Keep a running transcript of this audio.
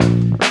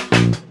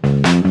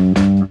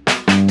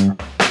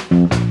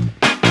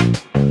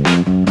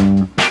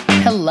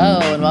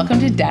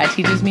to Dad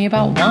Teaches Me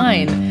About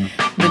Wine,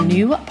 the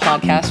new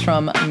podcast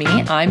from me.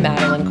 I'm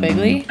Madeline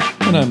Quigley.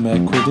 And I'm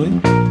Matt Quigley.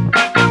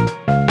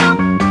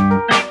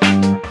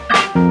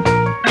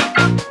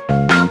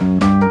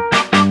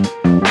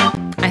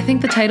 I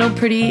think the title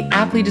pretty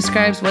aptly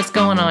describes what's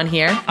going on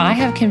here. I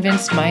have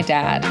convinced my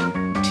dad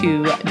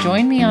to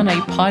join me on a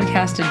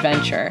podcast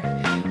adventure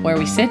where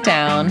we sit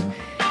down,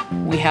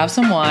 we have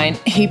some wine,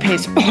 he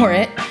pays for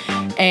it,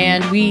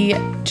 and we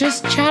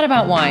just chat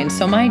about wine.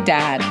 So my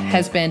dad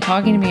has been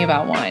talking to me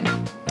about wine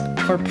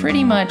for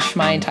pretty much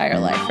my entire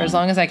life, for as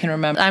long as I can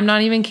remember. I'm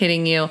not even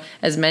kidding you.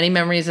 As many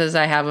memories as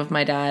I have of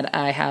my dad,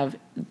 I have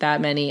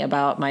that many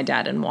about my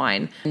dad and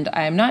wine. And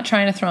I'm not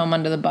trying to throw him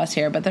under the bus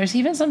here, but there's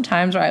even some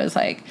times where I was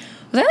I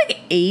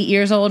 8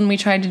 years old and we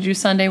tried to do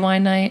Sunday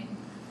wine night?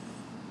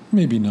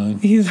 Maybe 9.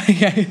 He's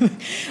like,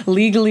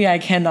 legally, I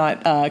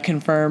cannot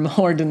confirm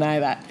or deny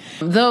that.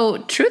 Though,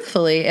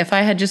 truthfully, if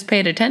I had just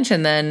paid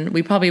attention, then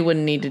we probably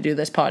wouldn't need to do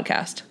this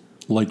podcast.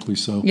 Likely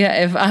so.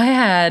 Yeah, if I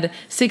had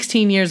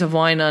 16 years of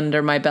wine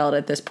under my belt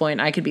at this point,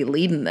 I could be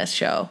leading this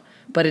show.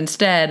 But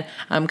instead,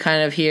 I'm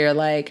kind of here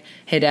like,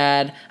 hey,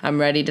 Dad,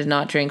 I'm ready to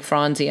not drink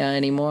Franzia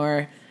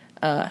anymore.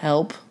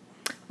 Help.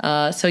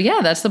 So, yeah,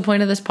 that's the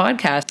point of this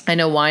podcast. I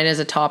know wine is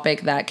a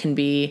topic that can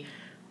be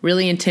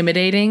really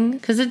intimidating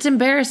because it's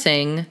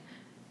embarrassing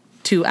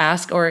to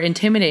ask, or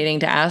intimidating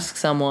to ask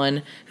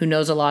someone who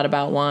knows a lot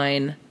about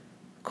wine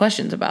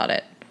questions about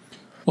it.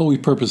 Well, we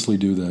purposely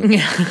do that.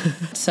 Yeah.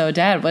 So,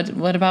 Dad,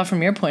 what about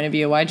from your point of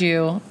view? Why'd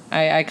you?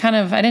 I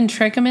didn't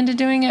trick him into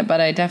doing it, but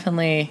I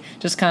definitely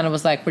just kind of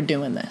was like, we're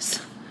doing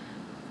this.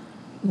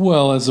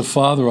 Well, as a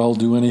father, I'll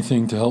do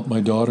anything to help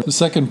my daughter. The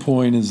second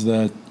point is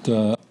that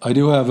I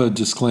do have a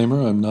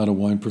disclaimer. I'm not a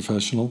wine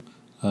professional.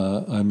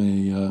 I'm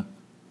a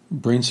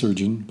brain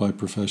surgeon by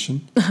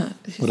profession,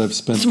 but I've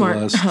spent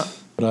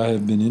but I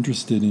have been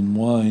interested in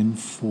wine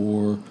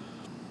for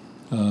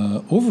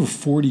over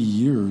 40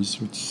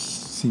 years, which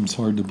seems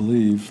hard to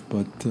believe,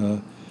 but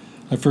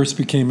I first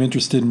became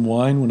interested in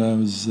wine when I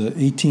was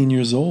 18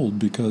 years old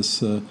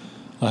because a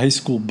high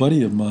school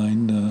buddy of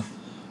mine,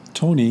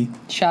 Tony,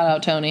 shout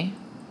out Tony,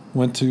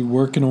 went to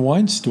work in a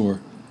wine store,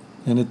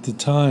 and at the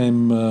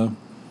time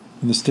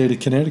in the state of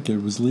Connecticut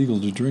it was legal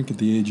to drink at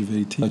the age of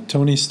 18.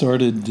 Tony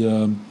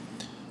started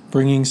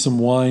bringing some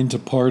wine to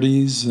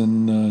parties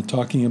and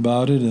talking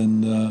about it,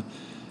 and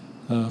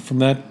from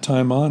that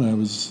time on, I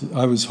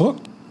was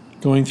hooked.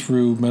 Going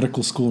through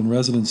medical school and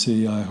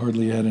residency, I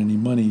hardly had any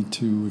money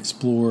to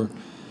explore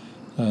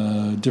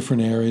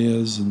different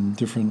areas and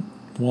different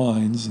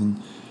wines,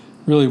 and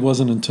really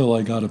wasn't until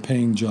I got a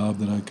paying job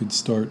that I could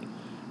start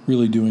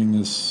really doing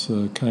this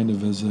kind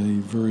of as a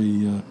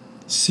very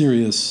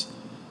serious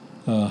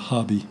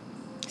hobby.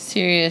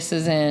 Serious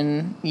as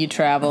in you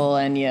travel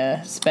and you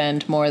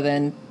spend more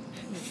than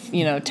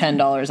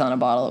 $10 on a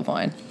bottle of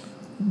wine.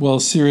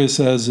 Well, serious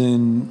as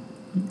in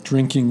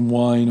drinking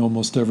wine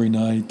almost every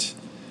night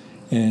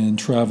and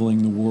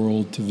traveling the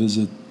world to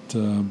visit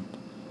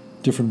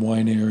different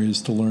wine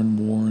areas to learn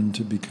more and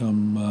to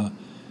become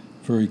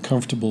very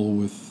comfortable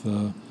with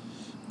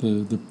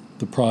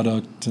the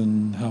product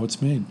and how it's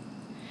made.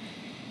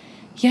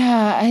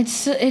 Yeah,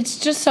 it's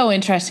just so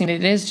interesting.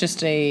 It is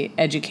just a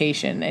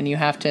education, and you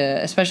have to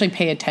especially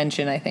pay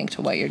attention, I think,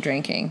 to what you're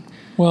drinking.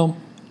 Well,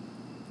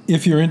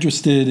 if you're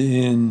interested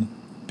in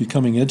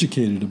becoming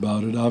educated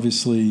about it,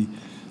 obviously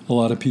a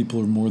lot of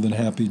people are more than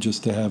happy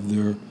just to have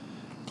their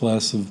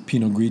glass of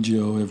Pinot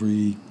Grigio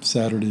every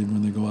Saturday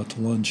when they go out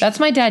to lunch. That's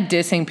my dad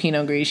dissing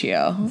Pinot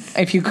Grigio,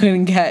 if you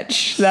couldn't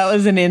catch. That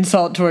was an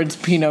insult towards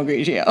Pinot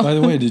Grigio. By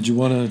the way, did you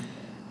want to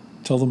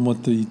tell them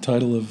what the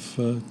title of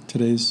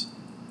today's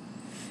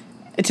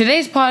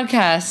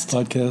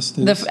podcast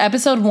is? The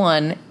episode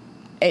 1,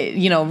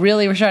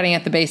 really we're starting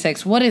at the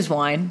basics. What is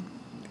wine?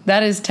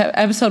 That is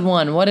episode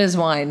 1. What is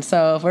wine?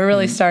 So we're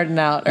really starting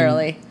out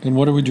early. And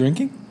what are we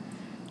drinking?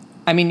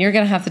 I mean, you're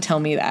going to have to tell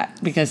me that,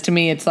 because to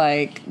me it's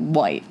like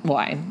white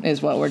wine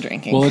is what we're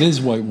drinking. Well, it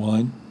is white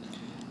wine.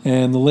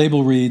 And the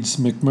label reads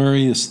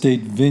McMurray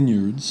Estate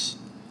Vineyards.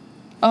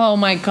 Oh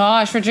my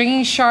gosh, we're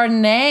drinking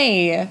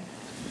Chardonnay.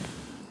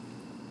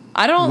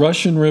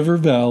 Russian River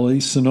Valley,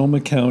 Sonoma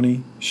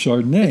County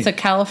Chardonnay. It's a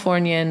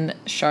Californian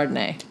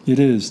Chardonnay. It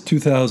is,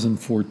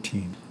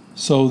 2014.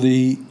 So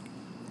the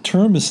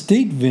term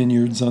estate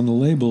vineyards on the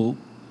label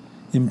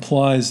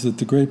implies that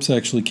the grapes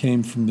actually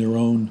came from their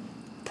own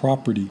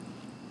property.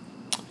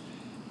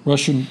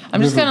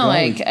 I'm just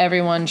gonna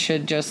everyone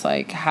should just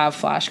have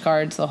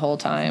flashcards the whole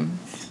time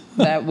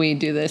that we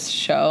do this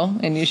show,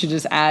 and you should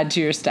just add to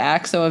your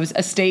stack. So if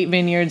estate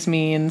vineyards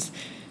means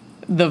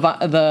the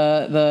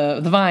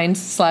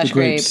vines /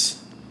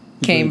 grapes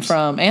came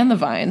from, and the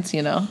vines,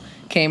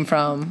 came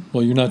from.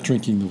 Well, you're not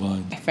drinking the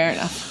vine. Fair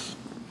enough.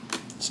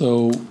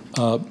 So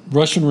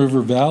Russian River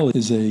Valley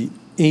is a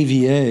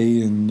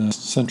AVA in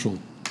Central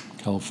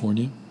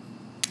California.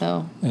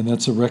 Oh. And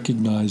that's a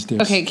recognized...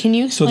 Okay, can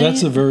you explain? So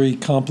that's a very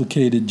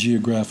complicated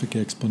geographic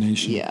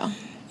explanation. Yeah.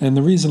 And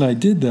the reason I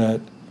did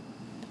that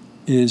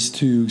is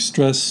to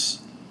stress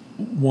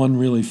one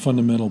really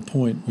fundamental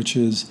point, which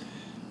is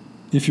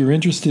if you're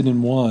interested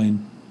in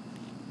wine,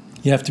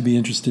 you have to be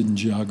interested in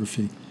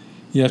geography.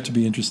 You have to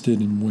be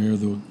interested in where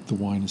the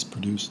wine is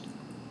produced.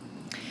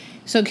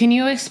 So can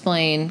you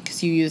explain,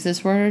 because you use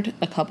this word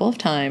a couple of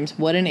times,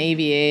 what an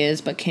AVA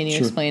is, but can you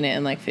Sure. explain it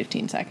in like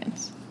 15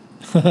 seconds?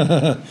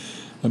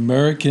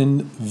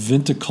 American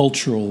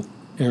Viticultural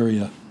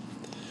Area.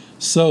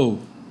 So,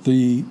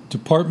 the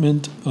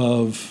Department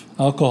of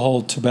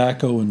Alcohol,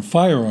 Tobacco, and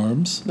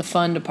Firearms, The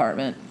fun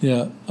department.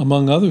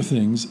 among other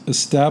things,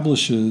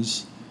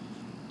 establishes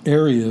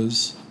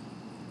areas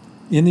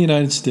in the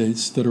United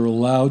States that are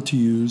allowed to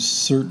use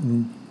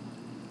certain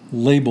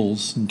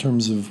labels in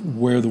terms of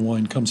where the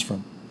wine comes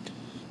from.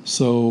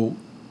 So,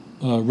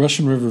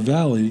 Russian River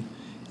Valley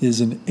is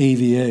an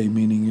AVA,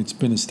 meaning it's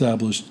been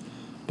established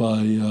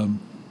by,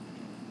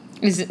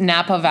 Is it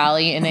Napa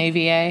Valley in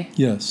AVA?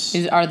 yes,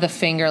 Are the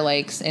Finger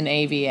Lakes in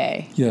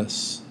AVA?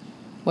 yes,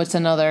 What's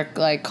another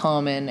like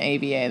common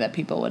AVA that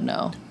people would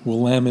know?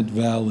 Willamette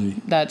Valley,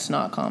 That's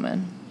not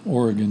common.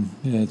 Oregon.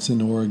 Yeah, it's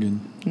in Oregon.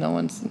 No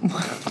one's.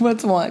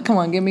 What's one? Come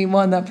on, give me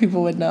one that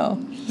people would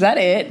know. Is that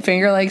it?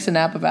 Finger Lakes in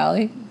Napa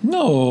Valley?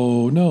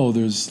 No,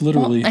 there's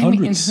literally Well,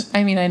 hundreds.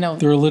 I mean, I know.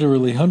 There are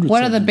literally hundreds.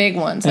 What of are the them. big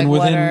ones? And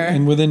Like within what are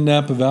and within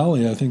Napa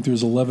Valley, I think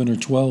there's 11 or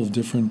 12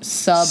 different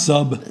sub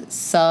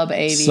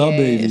sub-AVAs.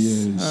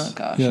 AVAs? Oh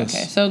gosh.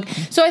 Yes. Okay.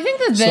 So I think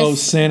that this So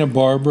Santa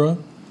Barbara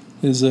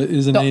is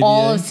an AVA.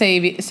 all of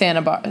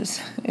Santa Barbara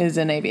is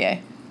an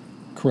AVA.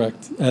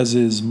 Correct, as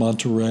is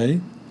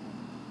Monterey.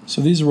 So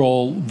these are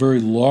all very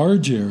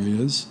large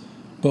areas,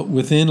 but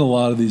within a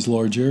lot of these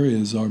large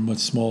areas are much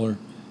smaller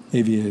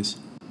AVAs.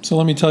 So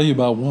let me tell you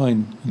about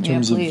wine in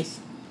terms of please.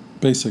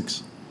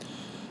 basics.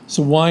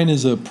 So wine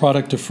is a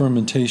product of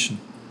fermentation.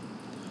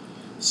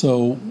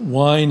 So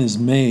wine is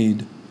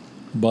made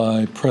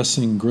by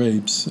pressing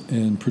grapes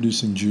and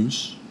producing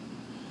juice,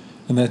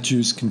 and that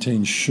juice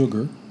contains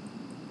sugar.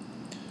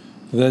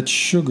 That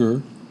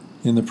sugar,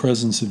 in the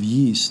presence of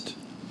yeast,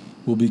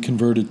 will be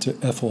converted to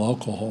ethyl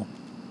alcohol.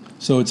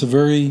 So it's a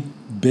very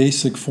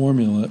basic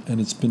formula, and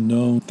it's been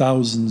known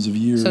thousands of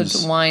years. So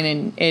it's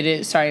wine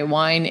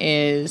wine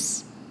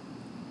is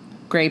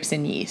grapes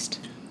and yeast.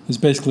 It's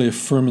basically a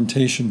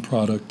fermentation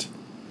product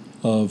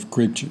of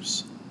grape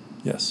juice.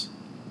 Yes.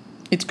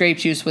 It's grape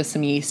juice with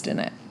some yeast in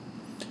it.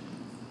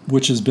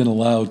 Which has been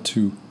allowed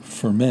to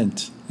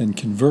ferment and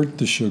convert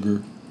the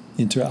sugar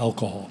into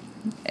alcohol.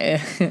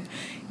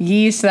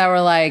 Yeast that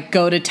were like,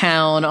 go to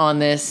town on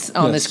this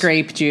Yes.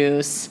 grape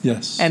juice.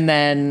 Yes. And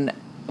then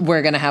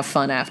we're gonna have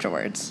fun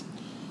afterwards.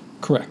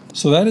 Correct.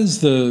 So that is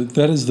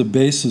the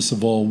basis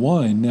of all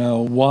wine. Now,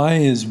 why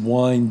is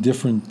wine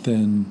different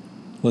than,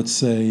 let's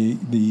say,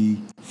 the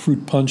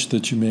fruit punch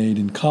that you made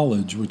in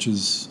college, which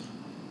is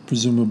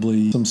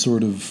presumably some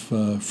sort of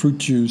fruit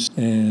juice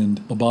and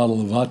a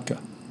bottle of vodka?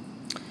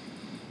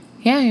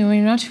 Yeah, you're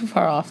not too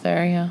far off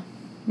there. Yeah,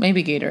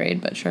 maybe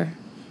Gatorade, but sure.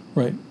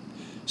 Right.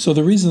 So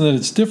the reason that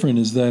it's different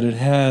is that it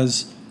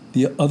has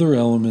the other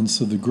elements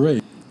of the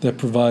grape that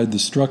provide the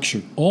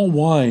structure. All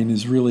wine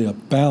is really a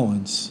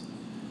balance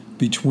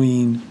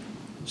between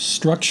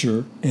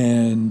structure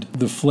and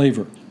the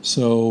flavor.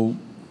 So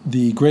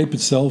the grape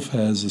itself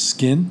has a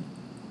skin,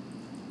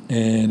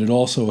 and it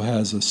also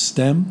has a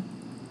stem.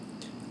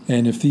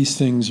 And if these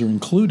things are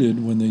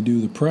included when they do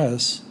the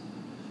press,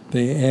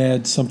 they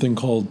add something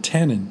called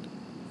tannin,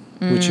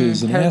 which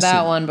is an Heard acid.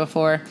 that one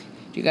before.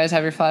 Do you guys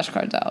have your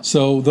flashcards out?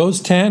 So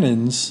those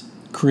tannins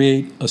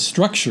create a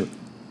structure,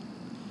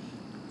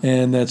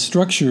 and that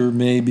structure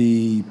may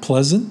be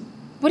pleasant.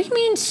 What do you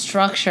mean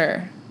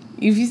structure?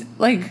 You've used,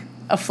 like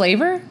a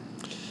flavor?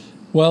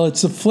 Well,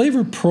 it's a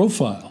flavor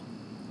profile,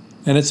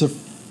 and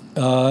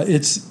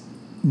it's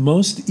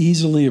most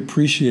easily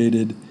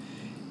appreciated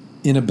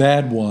in a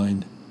bad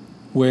wine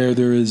where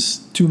there is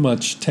too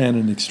much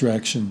tannin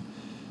extraction.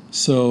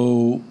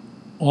 So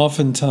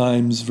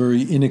oftentimes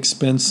very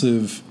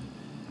inexpensive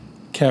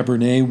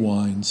Cabernet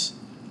wines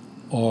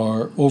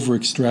are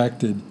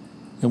over-extracted,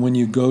 and when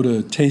you go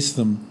to taste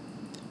them,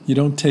 you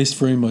don't taste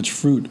very much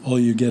fruit. All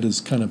you get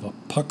is kind of a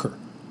pucker.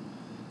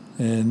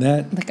 And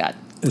that Like a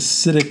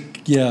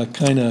acidic,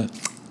 kind of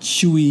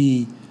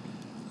chewy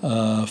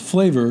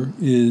flavor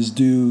is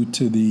due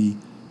to the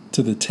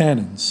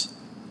tannins.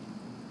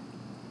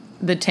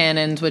 the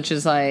tannins, which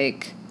is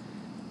like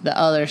the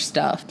other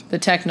stuff, the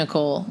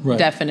technical Right.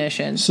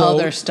 definition, So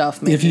other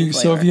stuff making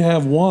flavor. if you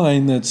have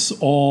wine that's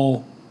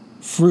all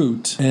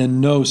fruit and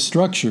no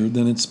structure,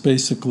 then it's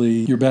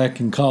basically you're back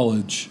in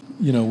college,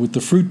 with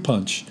the fruit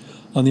punch.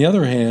 On the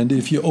other hand,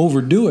 if you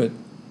overdo it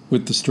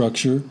with the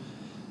structure,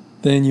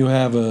 then you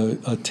have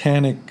a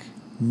tannic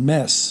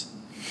mess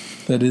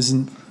that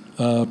isn't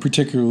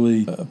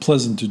particularly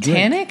pleasant to drink.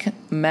 Tannic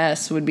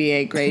Mess would be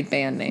a great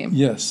band name.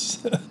 Yes.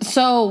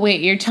 So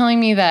wait, you're telling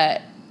me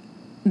that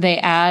they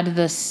add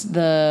the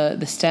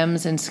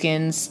stems and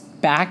skins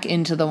back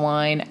into the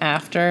wine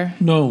after?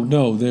 No,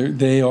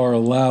 they are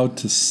allowed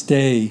to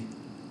stay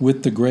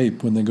with the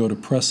grape when they go to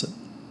press it.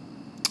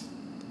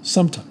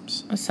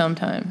 Sometimes,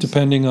 Sometimes.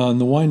 depending on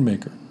the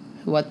winemaker,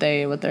 What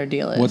their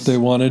deal is. what they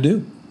want to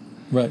do.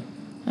 Right.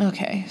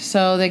 Okay,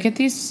 so they get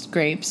these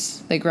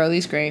grapes, they grow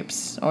these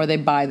grapes, or they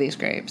buy these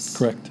grapes.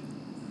 Correct.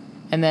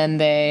 And then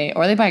they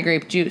buy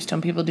grape juice.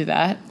 Don't people do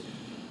that?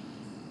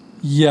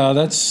 Yeah,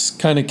 that's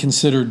kind of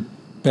considered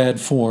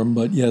bad form,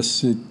 but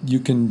yes, you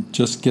can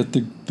just get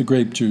the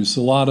grape juice.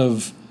 A lot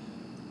of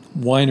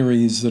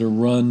wineries that are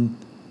run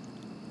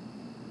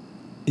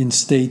in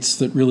states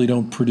that really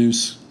don't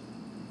produce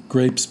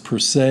grapes per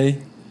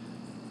se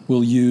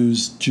will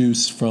use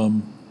juice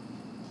from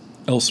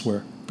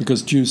elsewhere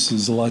because juice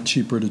is a lot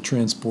cheaper to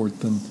transport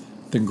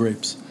than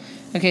grapes.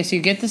 Okay, so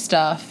you get the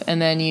stuff,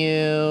 and then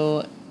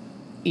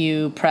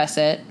you press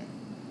it,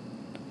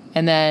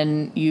 and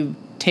then you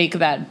take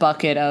that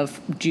bucket of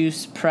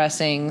juice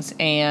pressings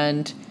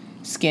and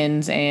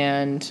skins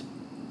and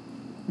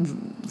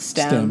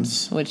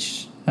stems.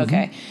 Which,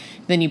 okay.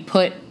 Mm-hmm. Then you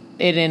put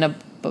it in a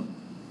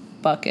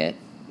bucket,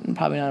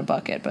 probably not a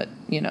bucket, but,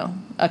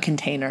 a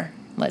container,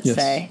 let's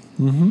say.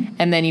 Mm-hmm.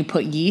 And then you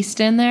put yeast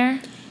in there,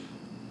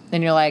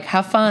 and you're like,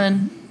 have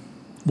fun.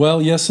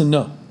 Well, yes and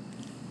no.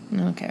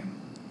 Okay.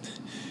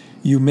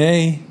 You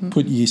may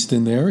put yeast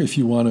in there if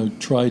you want to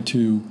try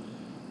to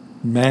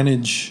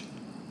manage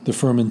the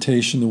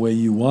fermentation the way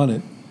you want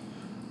it.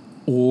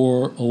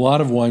 Or a lot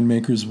of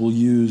winemakers will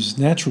use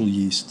natural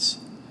yeasts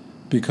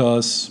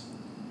because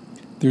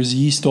there's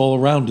yeast all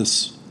around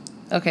us.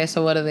 Okay,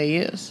 so what do they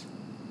use?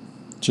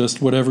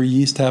 Just whatever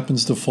yeast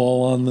happens to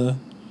fall on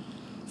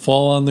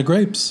the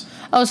grapes.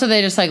 Oh, so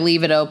they just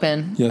leave it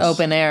open, yes.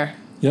 Open air.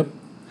 Yep.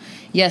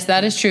 Yes,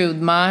 that is true.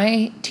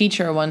 My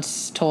teacher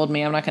once told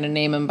me, I'm not going to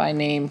name him by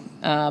name,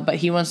 but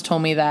he once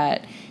told me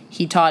that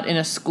he taught in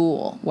a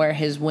school where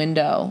his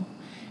window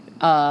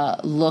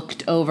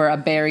looked over a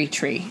berry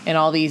tree, and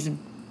all these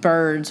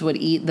birds would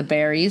eat the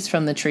berries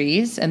from the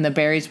trees, and the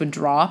berries would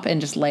drop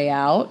and just lay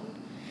out.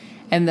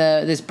 And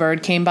this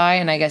bird came by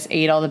and I guess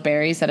ate all the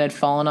berries that had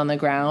fallen on the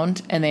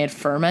ground, and they had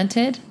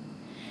fermented,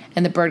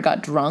 and the bird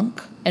got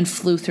drunk and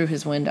flew through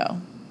his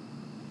window.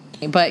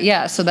 But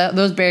yeah, so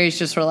those berries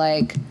just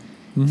were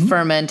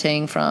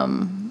fermenting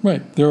from...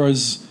 Right. There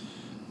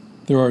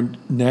are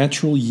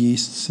natural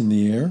yeasts in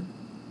the air.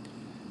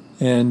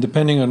 And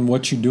depending on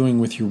what you're doing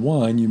with your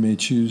wine, you may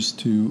choose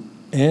to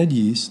add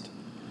yeast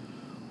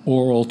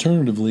or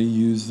alternatively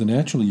use the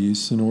natural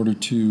yeast in order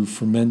to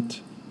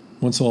ferment.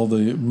 Once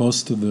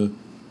most of the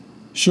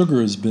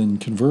sugar has been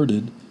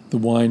converted, the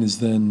wine is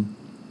then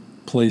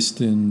placed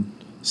in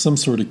some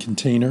sort of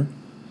container.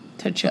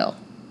 To chill.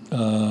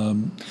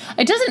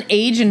 It doesn't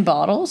age in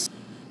bottles?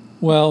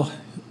 Well,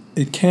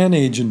 it can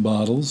age in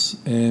bottles,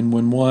 and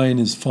when wine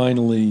is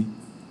finally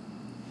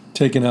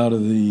taken out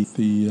of the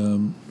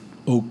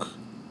oak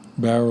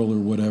barrel or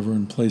whatever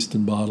and placed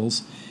in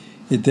bottles,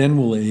 it then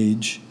will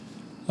age.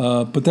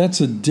 But that's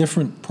a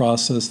different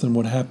process than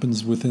what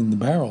happens within the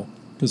barrel.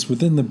 Because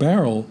within the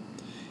barrel,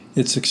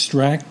 it's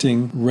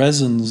extracting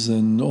resins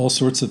and all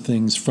sorts of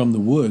things from the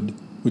wood,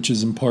 which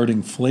is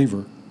imparting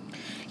flavor.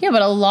 Yeah,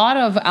 but a lot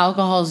of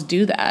alcohols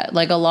do that.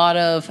 A lot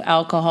of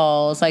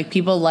alcohols,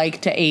 people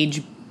like to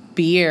age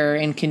beer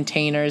in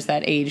containers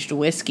that aged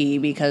whiskey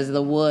because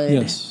the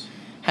wood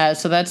has...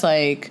 So that's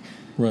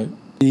Right.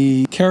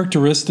 The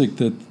characteristic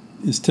that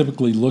is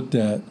typically looked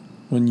at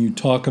when you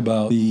talk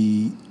about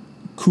the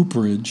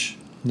cooperage.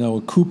 Now,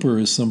 a cooper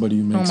is somebody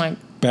who makes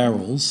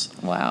barrels.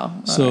 Wow.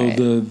 So right.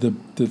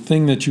 the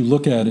thing that you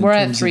look at... We're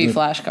at 3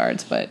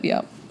 flashcards, but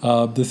yep.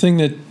 The thing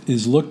that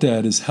is looked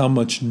at is how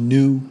much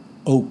new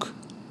oak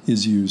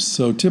is used.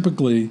 So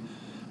typically,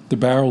 the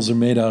barrels are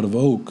made out of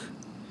oak.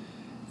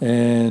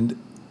 And...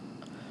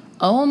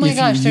 Oh my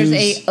gosh, there's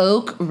a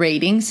oak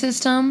rating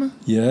system?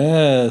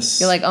 Yes.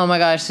 You're like, oh my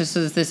gosh,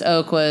 this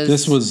oak was...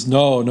 This was,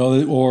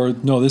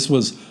 this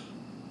was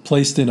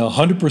placed in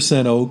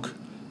 100% oak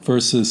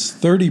versus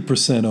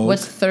 30% oak.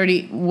 What's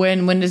 30?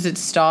 When does it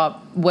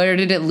stop? Where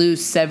did it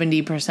lose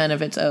 70%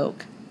 of its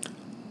oak?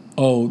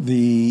 Oh,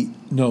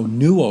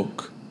 new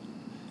oak,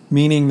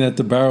 meaning that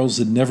the barrels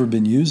had never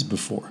been used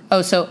before.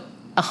 Oh, so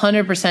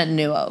 100%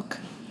 new oak.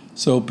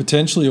 So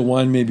potentially a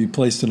wine may be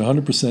placed in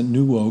 100%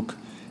 new oak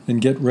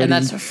and get ready. And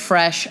that's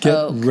fresh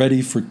oak. Get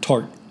ready for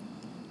tart.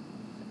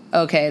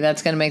 Okay,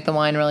 that's going to make the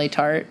wine really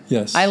tart?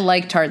 Yes. I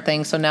like tart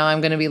things, so now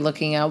I'm going to be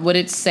looking at, would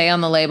it say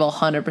on the label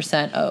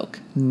 100% oak?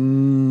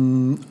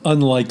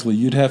 Unlikely.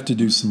 You'd have to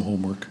do some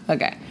homework.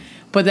 Okay.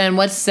 But then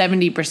what's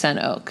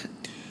 70% oak?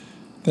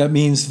 That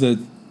means that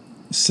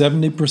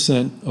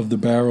 70% of the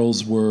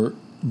barrels were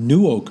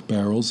new oak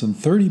barrels and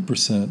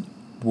 30%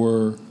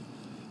 were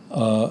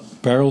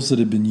barrels that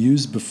had been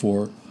used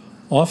before.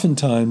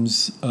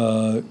 Oftentimes,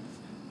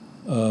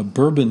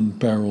 bourbon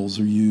barrels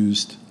are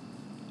used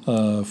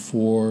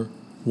for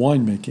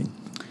winemaking.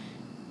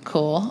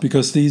 Cool.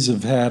 Because these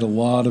have had a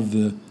lot of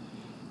the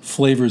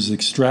flavors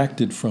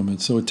extracted from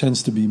it, so it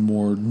tends to be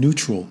more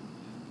neutral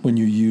when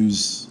you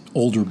use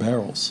older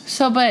barrels.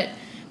 So, but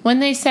when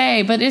they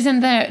say, but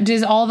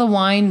is all the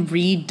wine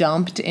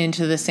re-dumped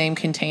into the same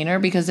container?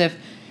 Because if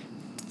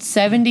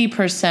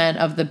 70%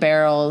 of the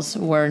barrels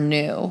were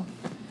new,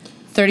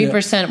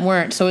 30%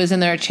 weren't, so isn't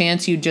there a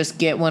chance you just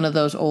get one of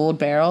those old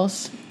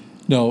barrels?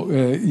 No,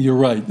 you're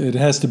right. It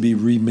has to be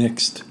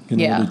remixed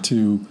in order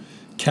to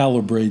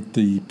calibrate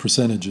the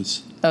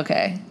percentages.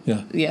 Okay.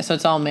 Yeah. Yeah, so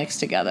it's all mixed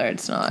together.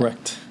 It's not.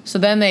 Correct. So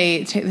then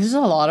this is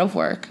a lot of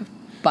work,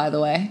 by the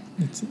way.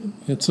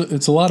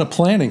 It's a lot of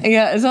planning.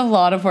 Yeah, it's a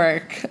lot of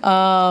work.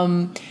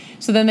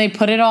 So then they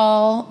put it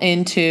all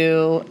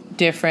into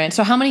different...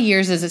 So how many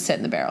years does it sit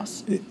in the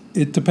barrels?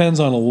 It depends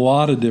on a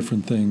lot of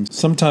different things.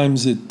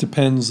 Sometimes it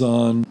depends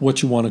on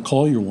what you want to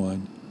call your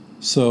wine.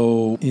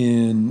 So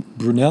in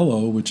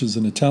Brunello, which is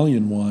an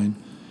Italian wine,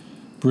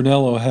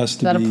 Brunello has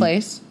to be... Is that a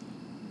place?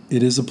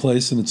 It is a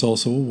place, and it's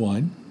also a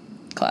wine.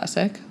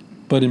 Classic.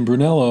 But in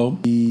Brunello,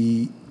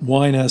 the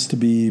wine has to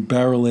be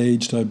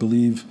barrel-aged, I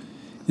believe,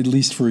 at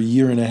least for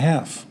 1.5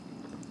 years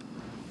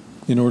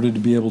in order to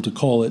be able to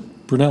call it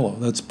Brunello.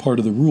 That's part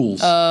of the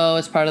rules. Oh,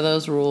 it's part of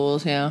those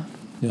rules, yeah.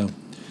 Yeah.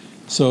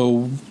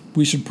 So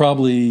we should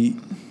probably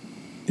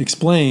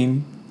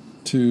explain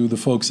to the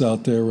folks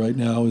out there right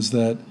now is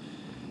that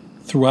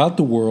throughout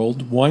the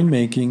world,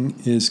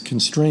 winemaking is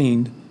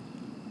constrained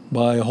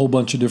by a whole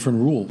bunch of different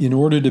rules. In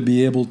order to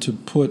be able to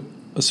put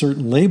a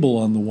certain label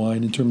on the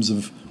wine in terms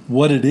of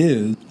what it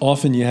is,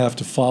 often you have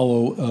to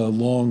follow a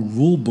long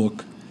rule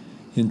book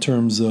in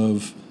terms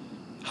of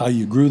how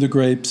you grew the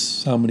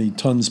grapes, how many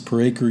tons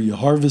per acre you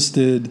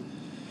harvested,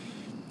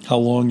 how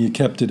long you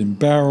kept it in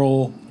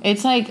barrel.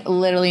 It's like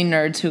literally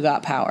nerds who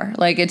got power.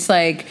 Like, it's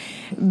like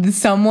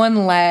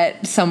someone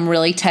let some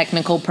really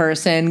technical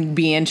person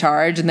be in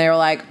charge, and they were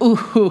like,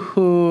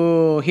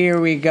 ooh, here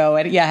we go.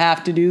 And you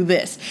have to do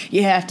this.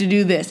 You have to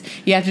do this.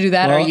 You have to do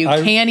that, Well, or you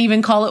can't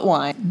even call it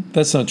wine.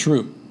 That's not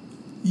true.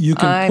 You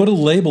can put a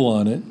label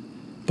on it,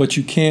 but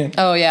you can't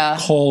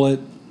call it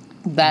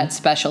that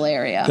special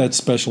area. That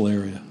special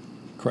area.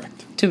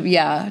 Correct. To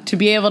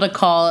be able to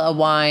call a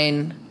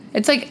wine...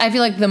 It's like, I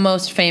feel like the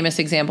most famous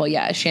example,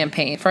 is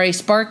champagne. For a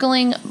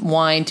sparkling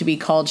wine to be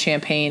called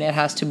champagne, it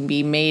has to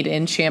be made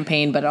in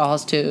Champagne, but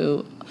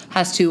it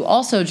has to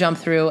also jump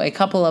through a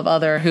couple of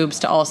other hoops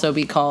to also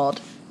be called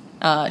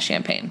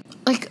champagne.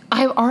 Like,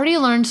 I've already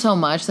learned so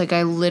much. Like,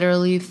 I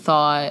literally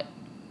thought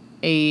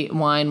a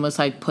wine was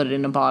like put it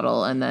in a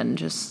bottle and then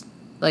just,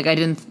 like, I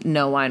didn't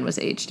know wine was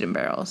aged in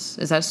barrels.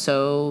 Is that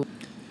so?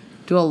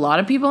 Do a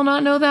lot of people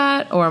not know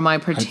that, or am I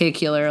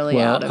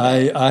particularly out of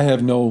it? I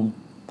have no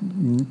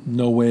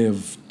way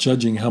of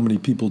judging how many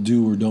people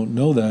do or don't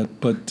know that,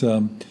 but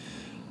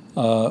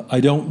I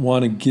don't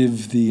want to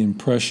give the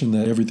impression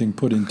that everything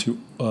put into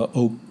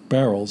oak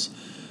barrels.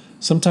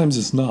 Sometimes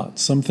it's not.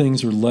 Some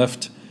things are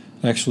left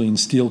actually in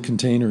steel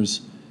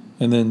containers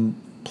and then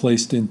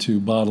placed into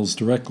bottles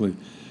directly.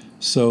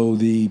 So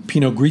the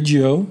Pinot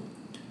Grigio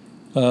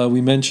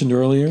we mentioned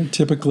earlier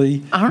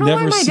typically I don't know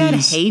why my dad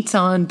hates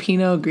on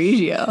Pinot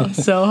Grigio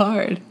so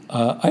hard.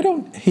 I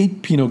don't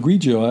hate Pinot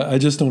Grigio. I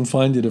just don't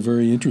find it a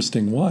very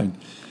interesting wine.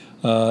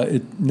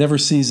 It never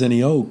sees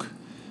any oak,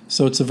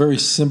 so it's a very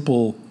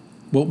simple,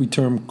 what we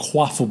term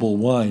quaffable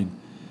wine,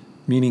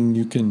 meaning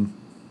you can,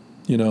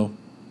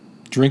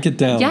 drink it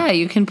down. Yeah,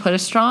 you can put a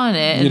straw in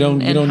it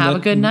and have a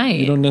good night.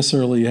 You don't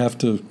necessarily have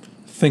to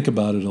think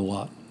about it a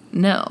lot.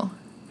 No.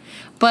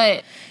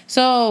 But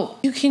so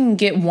you can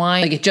get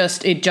wine, like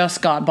it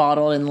just got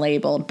bottled and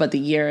labeled, but the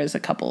year is a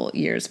couple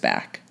years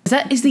back.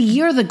 Is the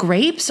year the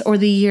grapes or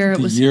the year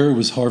the year it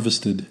was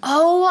harvested?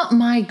 Oh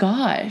my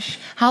gosh.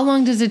 How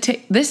long does it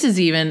take? This is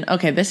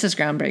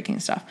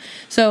groundbreaking stuff.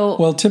 So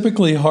well,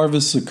 typically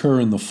harvests occur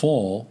in the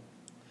fall,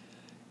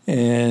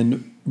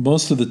 and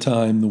most of the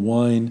time the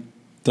wine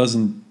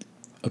doesn't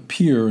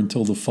appear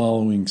until the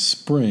following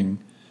spring.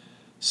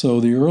 So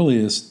the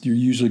earliest you're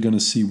usually going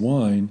to see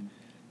wine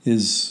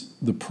is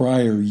the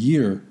prior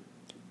year,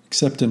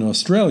 except in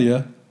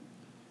Australia,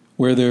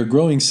 where their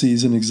growing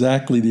season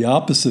exactly the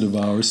opposite of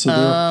ours. So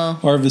they're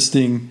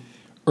harvesting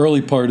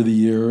early part of the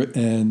year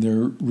and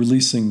they're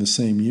releasing the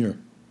same year.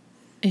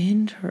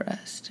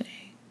 Interesting.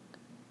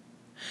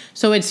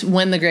 So it's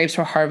when the grapes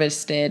were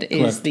harvested is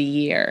Correct. the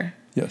year.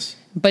 Yes.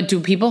 But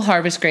do people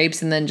harvest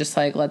grapes and then just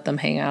like let them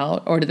hang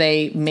out, or do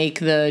they make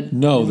the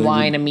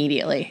wine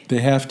immediately?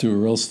 They have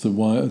to, or else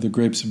the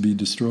grapes would be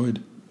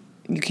destroyed.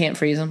 You can't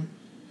freeze them?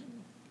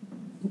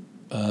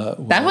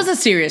 That was a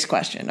serious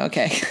question.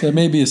 Okay. That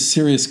may be a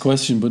serious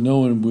question, but no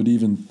one would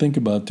even think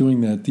about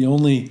doing that. The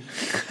only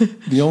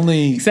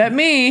except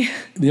me.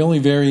 The only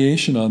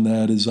variation on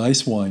that is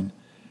ice wine,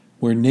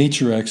 where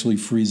nature actually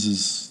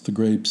freezes the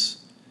grapes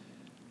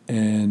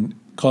and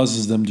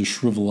causes them to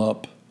shrivel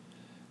up,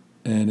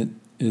 and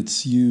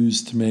it's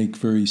used to make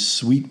very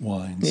sweet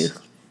wines. Ew.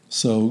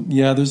 So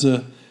yeah, there's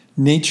a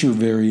nature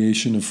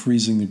variation of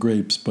freezing the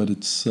grapes, but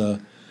it's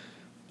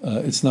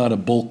not a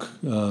bulk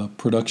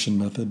production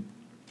method.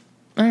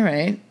 All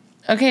right.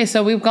 Okay,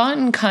 so we've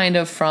gotten kind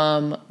of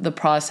from the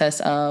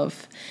process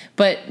of,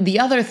 but the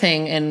other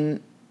thing,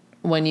 and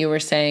when you were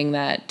saying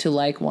that to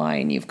like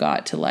wine, you've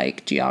got to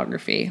like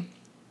geography,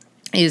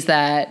 is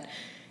that,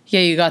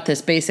 you got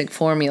this basic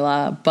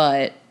formula,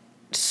 but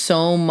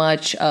so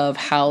much of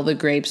how the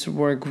grapes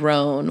were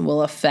grown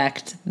will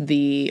affect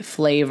the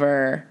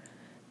flavor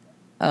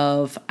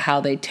of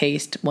how they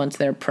taste once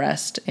they're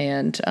pressed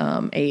and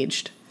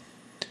aged?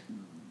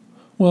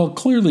 Well,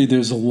 clearly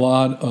there's a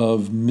lot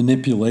of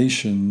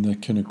manipulation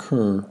that can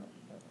occur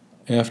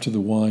after the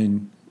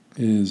wine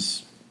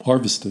is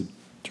harvested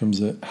in terms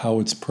of how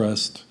it's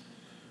pressed,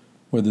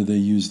 whether they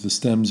use the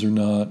stems or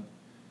not.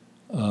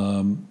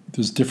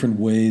 There's different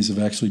ways of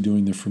actually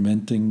doing the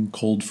fermenting,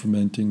 cold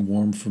fermenting,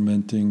 warm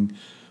fermenting,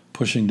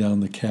 pushing down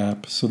the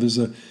cap. So there's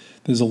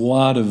a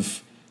lot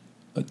of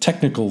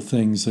technical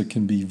things that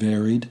can be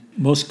varied.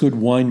 Most good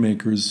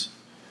winemakers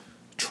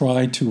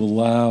try to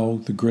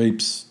allow the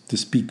grapes to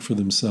speak for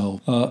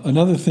themselves.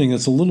 Another thing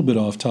that's a little bit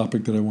off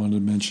topic that I wanted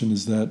to mention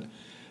is that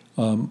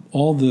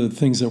all the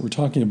things that we're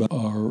talking about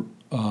are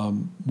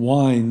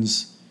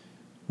wines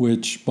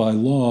which by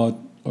law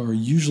are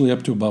usually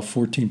up to about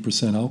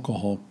 14%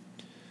 alcohol.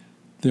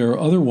 There are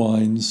other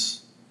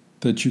wines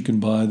that you can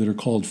buy that are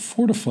called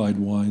fortified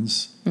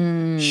wines.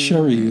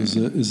 Sherry is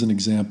an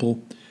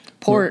example.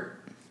 Port.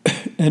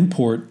 And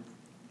port,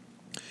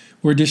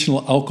 where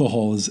additional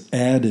alcohol is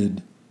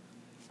added.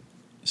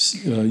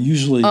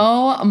 Usually.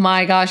 Oh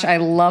my gosh, I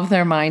love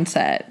their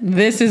mindset.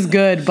 This is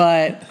good,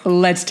 but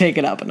let's take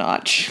it up a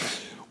notch.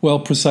 Well,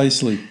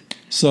 precisely.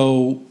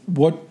 So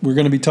what we're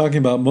going to be talking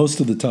about most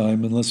of the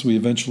time, unless we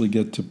eventually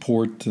get to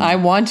port. I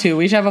want to.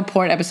 We should have a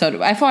port episode.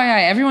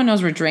 FYI, everyone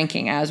knows we're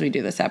drinking as we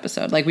do this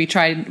episode. Like we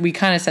kind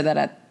of said that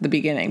at the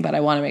beginning, but I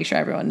want to make sure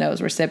everyone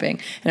knows we're sipping.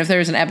 And if there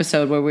was an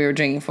episode where we were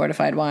drinking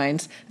fortified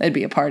wines, that'd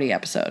be a party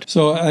episode.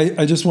 So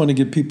I just want to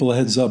give people a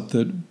heads up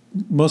that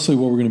mostly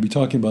what we're going to be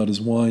talking about is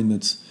wine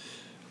that's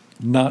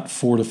not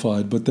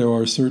fortified, but there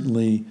are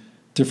certainly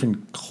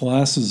different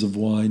classes of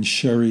wine,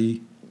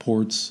 sherry,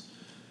 ports,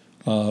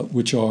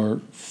 which are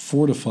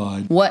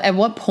fortified. At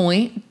what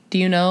point do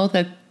you know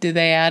that do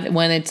they add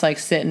when it's like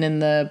sitting in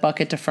the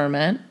bucket to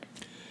ferment?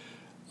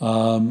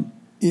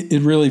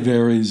 It really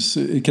varies.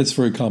 It gets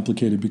very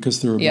complicated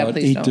because there are about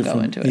eight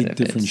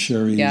different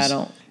sherries. Yeah, I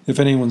don't. If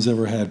anyone's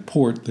ever had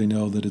port, they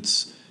know that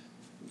it's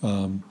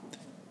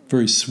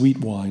very sweet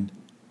wine,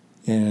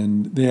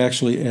 and they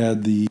actually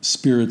add the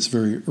spirits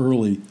very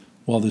early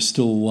while there's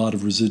still a lot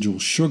of residual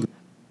sugar.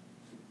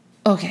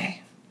 Okay.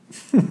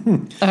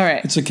 All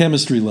right. It's a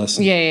chemistry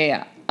lesson.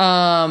 Yeah.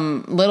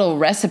 Little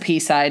recipe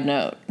side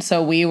note.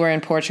 So we were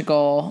in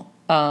Portugal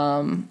this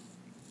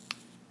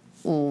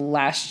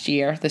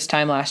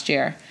time last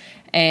year.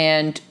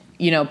 And,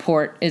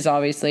 port is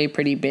obviously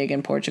pretty big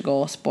in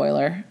Portugal.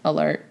 Spoiler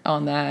alert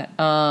on that.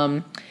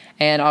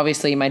 And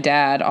obviously my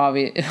dad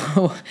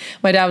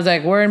was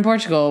like, we're in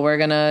Portugal. We're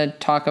going to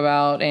talk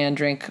about and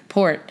drink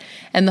port.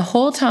 And the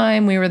whole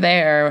time we were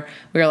there,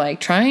 we were like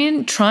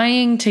trying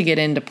to get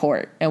into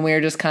port. And we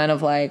were just kind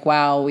of like,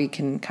 wow, we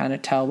can kind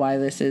of tell why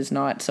this is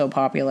not so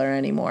popular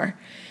anymore.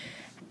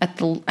 I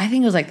think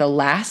it was like the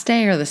last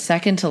day or the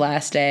second to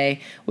last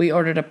day, we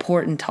ordered a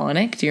port and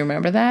tonic. Do you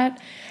remember that?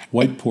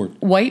 White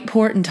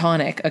port and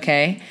tonic,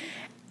 okay?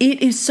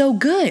 It is so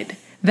good.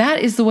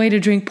 That is the way to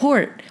drink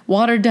port,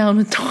 watered down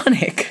with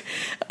tonic.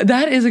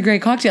 That is a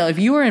great cocktail. If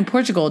you are in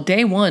Portugal,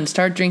 day one,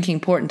 start drinking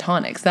port and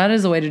tonics. That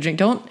is the way to drink.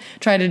 Don't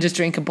try to just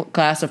drink a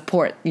glass of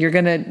port.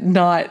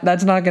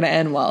 That's not going to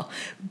end well.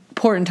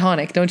 Port and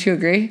tonic, don't you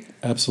agree?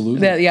 Absolutely.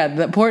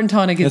 The port and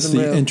tonic is the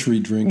move. That's the entry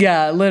drink.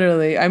 Yeah,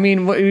 literally. I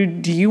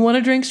mean, do you want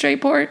to drink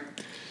straight port?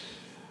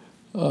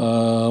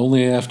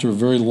 Only after a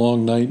very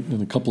long night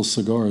and a couple of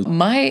cigars.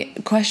 My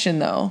question,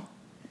 though,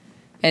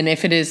 and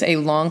if it is a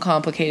long,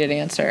 complicated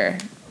answer,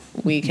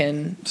 we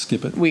can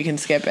skip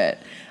it.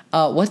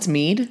 What's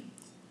mead?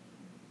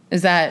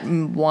 Is that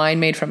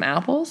wine made from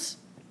apples?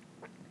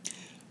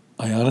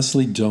 I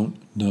honestly don't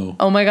know.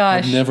 Oh my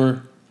gosh. I've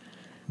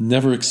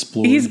never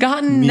explored.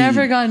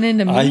 Never gotten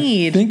into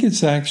mead. I think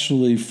it's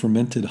actually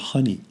fermented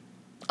honey.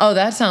 Oh,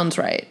 that sounds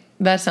right.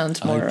 That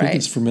sounds more right. I think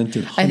it's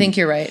fermented honey. I think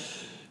you're right.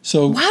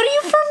 So how do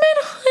you ferment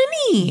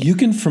honey? You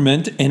can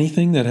ferment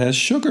anything that has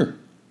sugar.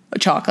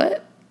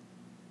 Chocolate?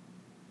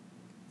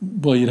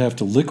 Well, you'd have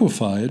to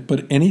liquefy it,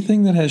 but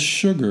anything that has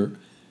sugar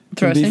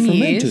can be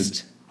fermented.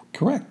 Yeast?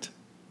 Correct.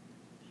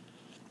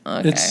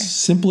 Okay. It's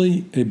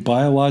simply a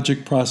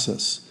biologic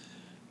process.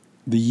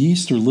 The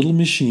yeast are little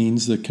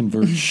machines that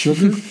convert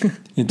sugar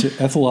into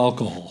ethyl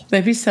alcohol.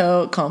 They'd be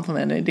so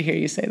complimented to hear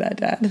you say that,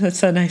 Dad. That's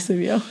so nice of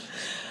you.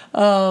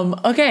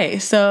 Okay,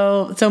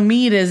 so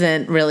mead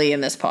isn't really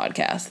in this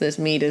podcast. This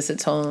mead is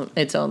its own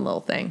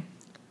little thing.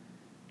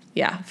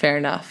 Yeah, fair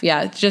enough.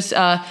 Yeah, just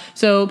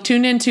so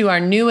tune into our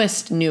new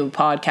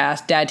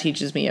podcast, Dad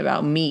Teaches Me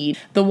About Mead.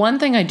 The one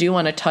thing I do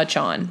want to touch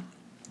on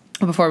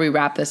before we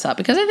wrap this up,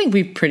 because I think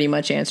we've pretty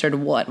much answered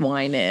what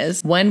wine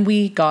is. When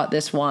we got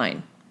this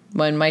wine,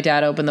 when my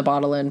dad opened the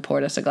bottle and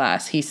poured us a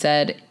glass, he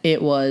said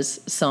it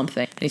was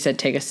something. And he said,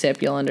 take a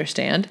sip, you'll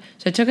understand.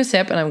 So I took a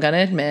sip, and I'm going to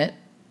admit,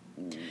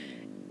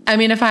 I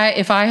mean, if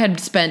I had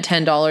spent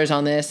 $10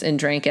 on this and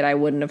drank it, I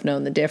wouldn't have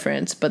known the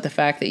difference. But the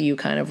fact that you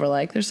kind of were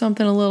like, there's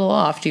something a little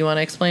off. Do you want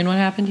to explain what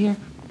happened here?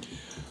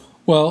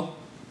 Well,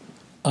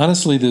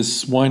 honestly,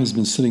 this wine has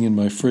been sitting in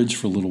my fridge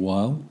for a little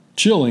while.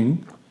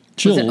 Chilled.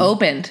 Was it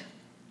opened?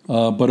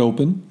 But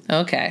open.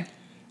 Okay.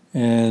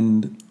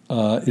 And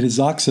it is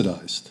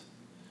oxidized.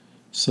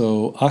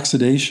 So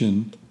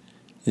oxidation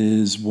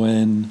is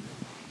when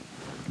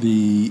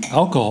the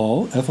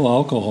alcohol, ethyl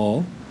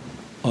alcohol,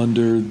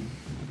 under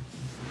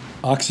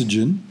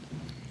oxygen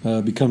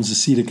becomes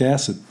acetic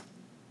acid.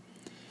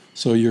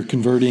 So you're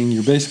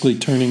basically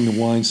turning the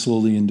wine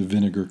slowly into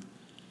vinegar.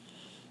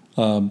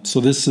 So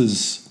this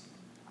is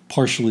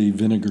partially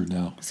vinegar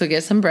now. So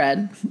get some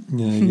bread.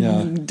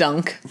 Yeah.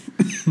 Dunk.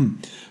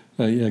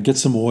 Get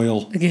some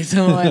oil. Get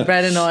some oil,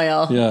 bread and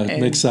oil.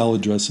 Make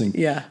salad dressing.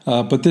 Yeah.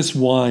 But this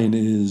wine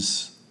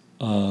is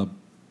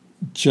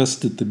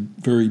just at the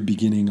very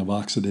beginning of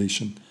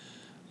oxidation.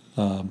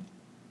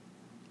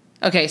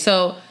 Okay,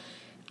 so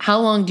how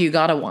long do you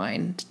got a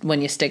wine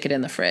when you stick it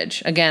in the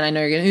fridge? Again, I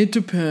know you're it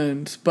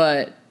depends,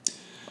 but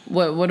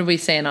what are we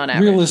saying on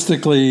average?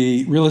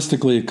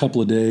 Realistically, a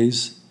couple of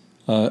days,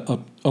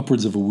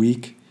 upwards of a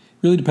week.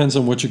 Really depends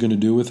on what you're going to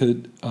do with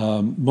it.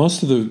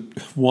 Most of the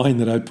wine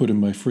that I put in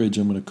my fridge,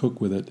 I'm going to cook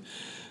with it.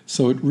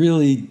 So it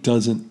really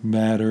doesn't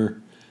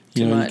matter.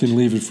 You can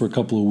leave it for a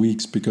couple of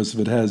weeks because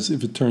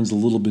if it turns a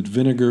little bit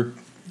vinegar,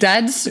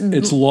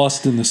 it's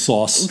lost in the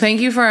sauce.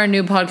 Thank you for our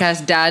new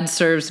podcast. Dad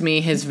serves me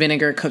his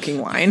vinegar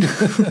cooking wine.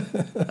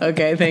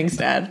 Okay, thanks,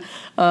 Dad.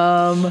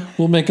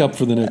 We'll make up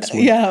for the next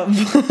one. Yeah.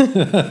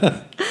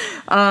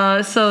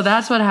 So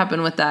that's what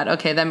happened with that.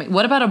 Okay,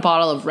 what about a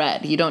bottle of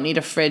red? You don't need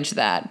to fridge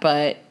that,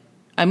 but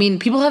I mean,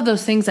 people have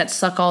those things that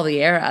suck all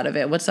the air out of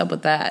it. What's up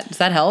with that? Does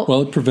that help?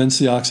 Well, it prevents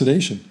the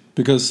oxidation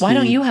because. Why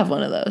don't you have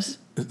one of those?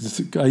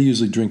 I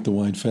usually drink the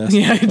wine fast.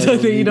 Yeah,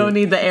 you don't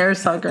need the air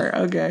sucker.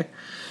 Okay.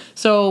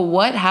 So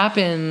what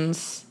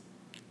happens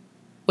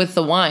with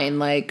the wine?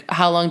 Like,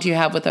 how long do you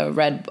have with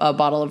a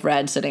bottle of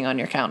red sitting on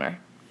your counter?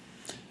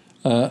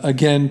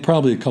 Again,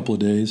 probably a couple of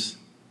days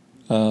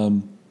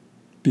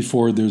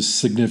before there's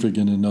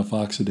significant enough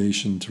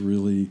oxidation to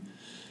really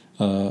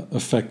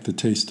affect the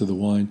taste of the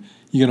wine.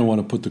 You're going to want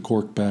to put the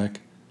cork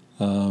back.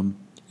 And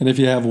if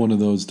you have one of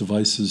those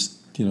devices,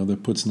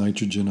 that puts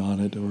nitrogen on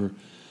it or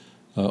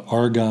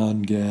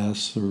argon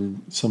gas or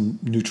some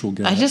neutral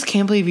gas. I just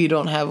can't believe you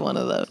don't have one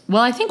of those.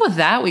 Well, I think with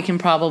that we can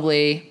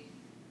probably...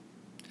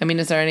 I mean,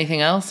 is there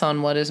anything else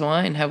on What is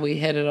Wine? Have we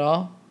hit it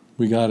all?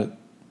 We got it.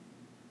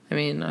 I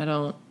mean, I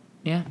don't...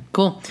 Yeah,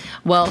 cool.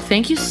 Well,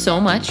 thank you so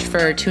much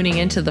for tuning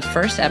into the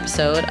first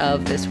episode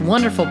of this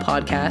wonderful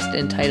podcast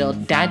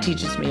entitled Dad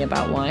Teaches Me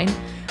About Wine.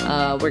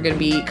 We're going to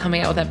be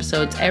coming out with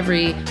episodes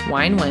every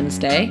Wine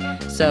Wednesday,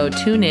 so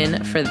tune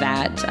in for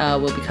that.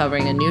 We'll be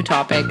covering a new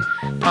topic,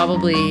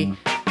 probably,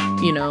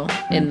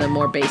 in the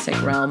more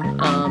basic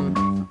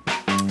realm.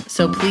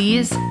 So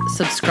please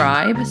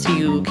subscribe so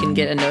you can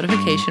get a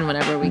notification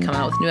whenever we come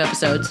out with new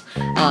episodes.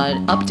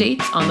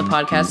 Updates on the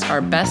podcast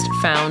are best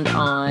found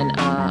on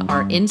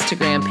our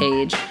Instagram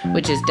page,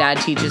 which is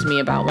Dad Teaches Me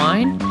About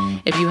Wine.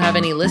 If you have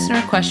any listener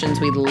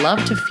questions, we'd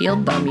love to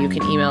field them. You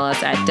can email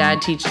us at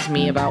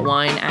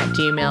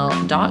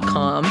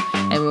dadteachesmeaboutvine@gmail.com,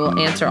 and we will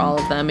answer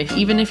all of them.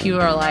 Even if you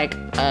are like,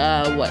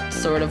 what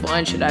sort of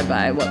wine should I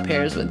buy? What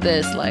pairs with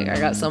this? Like, I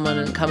got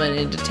someone coming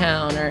into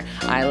town, or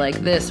I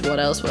like this. What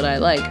else would I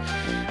like?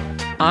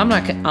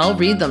 I'll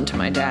read them to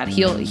my dad.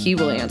 He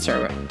will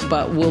answer,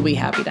 but we'll be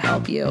happy to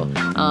help you.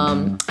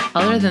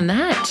 Other than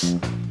that,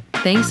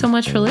 thanks so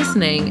much for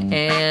listening,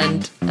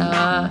 and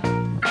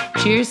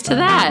cheers to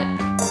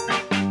that.